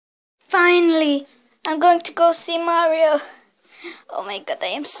Finally, I'm going to go see Mario. Oh my god, I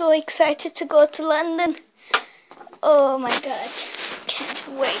am so excited to go to London. Oh my god, can't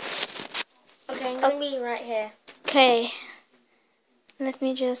wait. Okay, I'm gonna be right here. Okay, let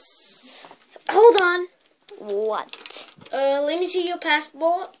me just... Hold on. What? Let me see your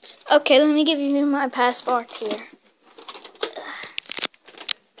passport. Okay, let me give you my passport here.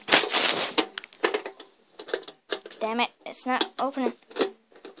 Damn it, it's not opening.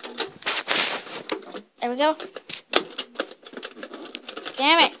 There we go.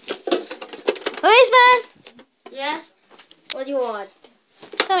 Damn it. Policeman! Yes? What do you want?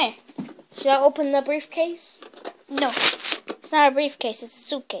 Come here. Should I open the briefcase? No, it's not a briefcase, it's a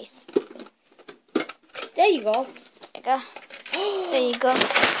suitcase. There you go. There you go. There you go.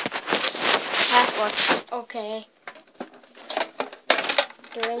 Passport. Okay.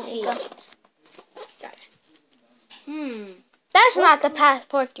 Let me see. That's not the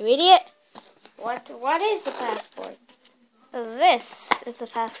passport, you idiot. What is the passport? This is the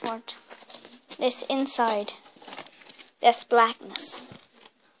passport. This inside. This blackness.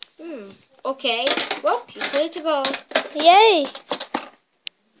 Okay. Well, you're clear to go. Yay!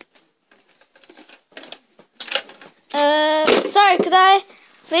 Sorry, could I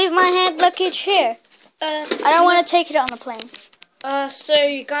leave my hand luggage here? I don't want to take it on the plane. Sir,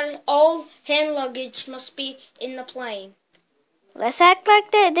 you got it. All hand luggage must be in the plane. Let's act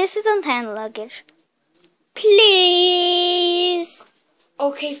like that. This isn't hand luggage. Please.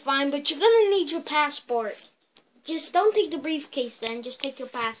 Okay, fine, but you're gonna need your passport. Just don't take the briefcase then. Just take your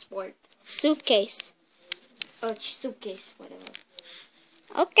passport. Suitcase. Or suitcase, whatever.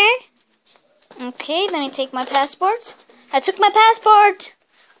 Okay. Okay, let me take my passport. I took my passport.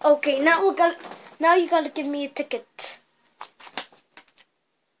 Okay, now you gotta give me a ticket.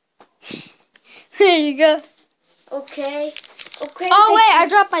 There you go. Okay. Okay. Oh wait, I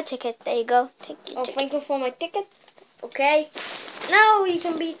dropped my ticket. There you go. Take your ticket. Thank you for my ticket. Okay. Now you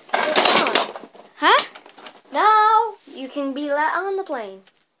can be let on. Huh? Now you can be let on the plane.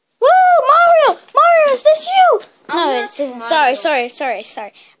 Woo, Mario! Mario, is this you? I'm No, not it's just, Mario. sorry.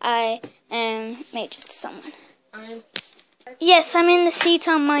 I am made just someone. Yes, I'm in the seat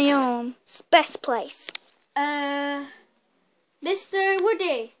on my own. It's best place. Mr.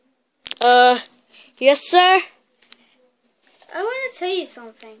 Woody. Yes, sir. I want to tell you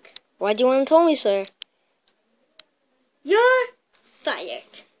something. Why do you want to tell me, sir? You're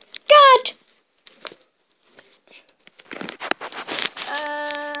fired. God!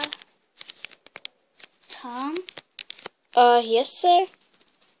 Tom? Yes, sir.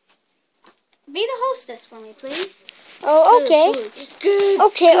 Be the hostess for me, please. Oh, okay. Good.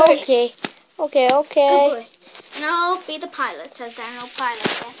 Okay. Good boy. No, be the pilot, since there are no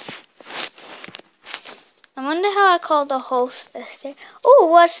pilots yet. I wonder how I call the hostess there. Oh,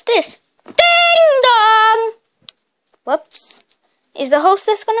 what's this? Ding dong! Whoops. Is the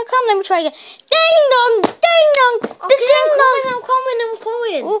hostess gonna come? Let me try again. Ding dong! Ding dong! Okay, Ding dong! I'm coming.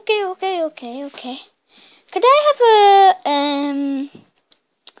 Okay. Could I have a I'm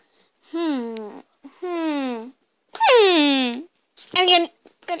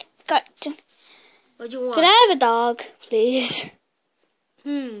gonna got. What do you want? Could I have a dog, please?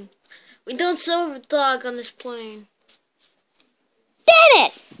 We don't serve a dog on this plane. Damn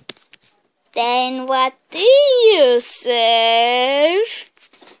it! Then what do you serve?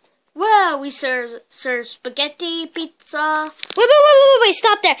 Well, we serve spaghetti, pizza. Wait!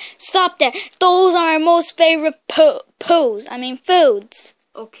 Stop there! Those are our most favorite foods.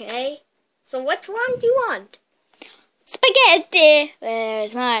 Okay. So which one do you want? Spaghetti.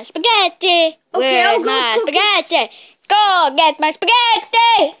 Where's my spaghetti? Okay, I'll Where's go my cook it. spaghetti? Go get my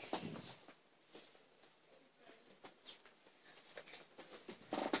spaghetti.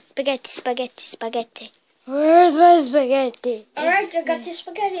 Spaghetti. Where's my spaghetti? Alright, I got your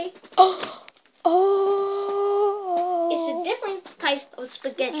spaghetti. Oh. It's a different type of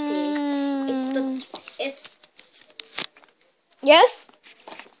spaghetti. Yes?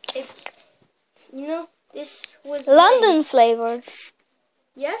 This was London flavored.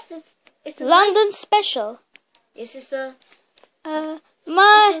 Yes, it's a London special. This is a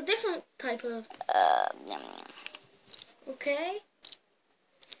My it's a different type of. Okay.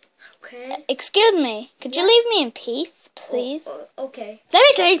 excuse me. Could you leave me in peace, please? Okay. Let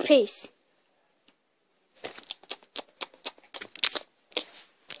me take peace.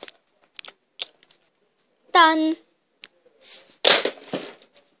 Done.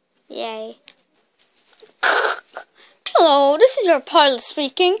 Yay. Hello, this is your pilot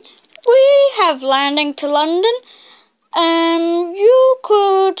speaking. We have landing to London. You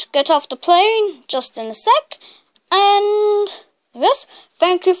could get off the plane just in a sec. And yes,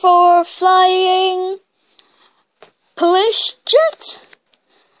 Thank you for flying, police jet,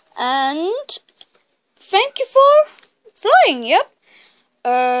 and thank you for flying. Yep.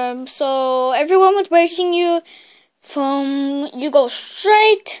 So everyone was waiting you from. You go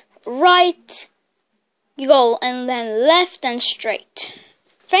straight, right. You go and then left and straight.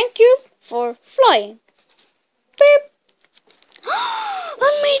 Thank you for flying. Beep.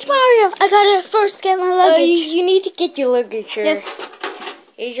 Unmade Mario. I gotta first get my luggage. You need to get your luggage. Sure. Yes.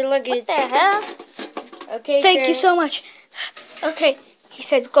 Here's your luggage. What the hell? Okay. Thank you so much. Okay. He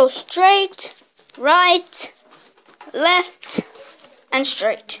said go straight, right, left, and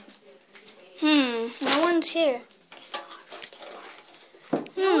straight. No one's here.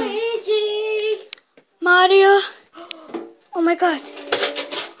 Luigi. Mario. Oh my God.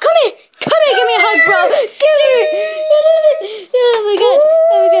 Come here. Come here. Give me a hug, bro. Give me. Oh my God.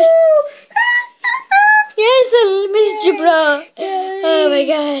 Oh my God. Yes, I missed you, bro. Oh my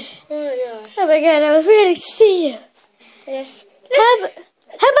God. Oh my God. I was ready to see you. Yes. How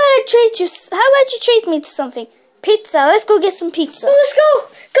about I treat you? How about you treat me to something? Pizza. Let's go get some pizza. Let's go.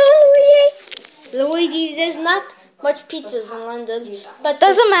 Go, Luigi. Luigi, there's not much pizzas in London, but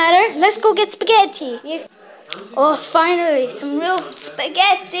Doesn't matter. Let's go get spaghetti. Yes. Oh, finally, some real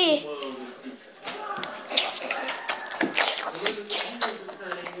spaghetti.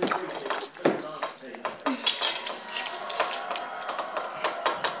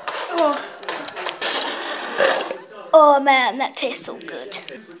 Oh man, that tastes so good.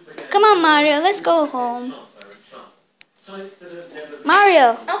 Come on, Mario, let's go home.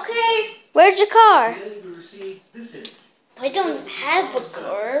 Mario, Okay. where's your car? I don't have a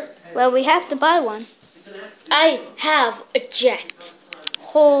car. Well, we have to buy one. I have a jet.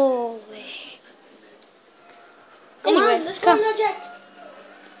 Holy. Come Anyway, on, let's go come. on the jet.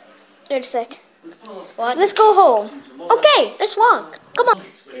 Wait a sec. What? Let's go home. Okay, let's walk. Come on.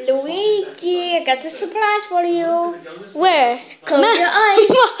 Luigi, I got a surprise for you. Where? Close your eyes.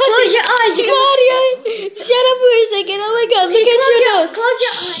 Close your eyes. You Mario, shut up for a second. Oh my God, look at Close your your- nose. close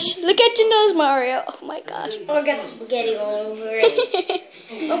your Shh, look at your nose, Mario. Oh my gosh. Oh, I got spaghetti all over it.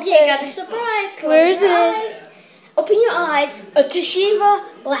 Okay, I got a surprise. Close Where is your it? eyes. Open your eyes. A Toshiba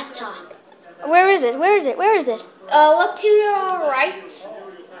laptop. Where is it? Where is it? Where is it? Look to your right.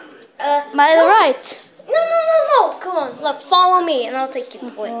 My right. No. Come on, look, follow me, and I'll take you to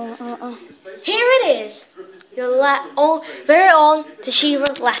it. Here it is. Your very own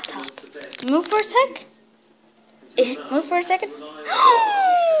Toshiba laptop. Move for a sec. Move for a second.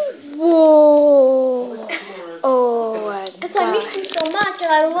 Whoa. Oh my Because I missed him so much,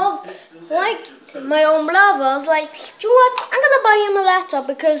 and I liked my own blubber. I was like, you know what? I'm gonna buy him a laptop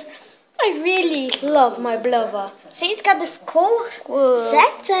because I really love my blubber. See, it's got this cool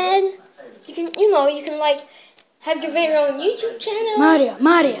setting. You can like have your very own YouTube channel. Mario.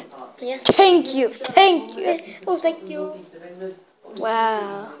 Yes. Thank you. Oh, thank you.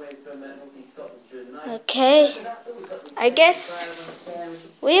 Wow. Okay. I guess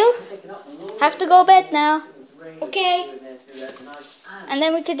we'll have to go bed now. Okay. And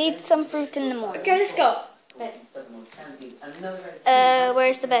then we could eat some fruit in the morning. Okay, let's go.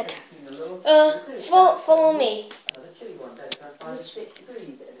 Where's the bed? Follow me.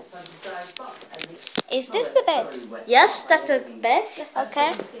 Is this the bed? Yes, that's a bed.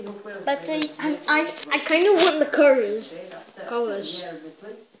 Okay. But I kind of want the colors.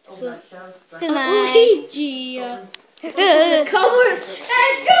 So, Good night. Luigi. The covers.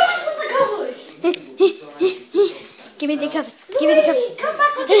 And go with the covers. Give me the covers. Give me the covers. Come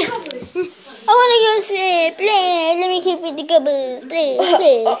back with the covers. I want to go sleep. Please, let me keep with the covers.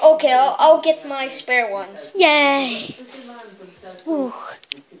 Please. Okay, I'll get my spare ones. Yay. Ooh.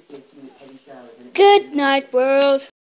 Good night, world.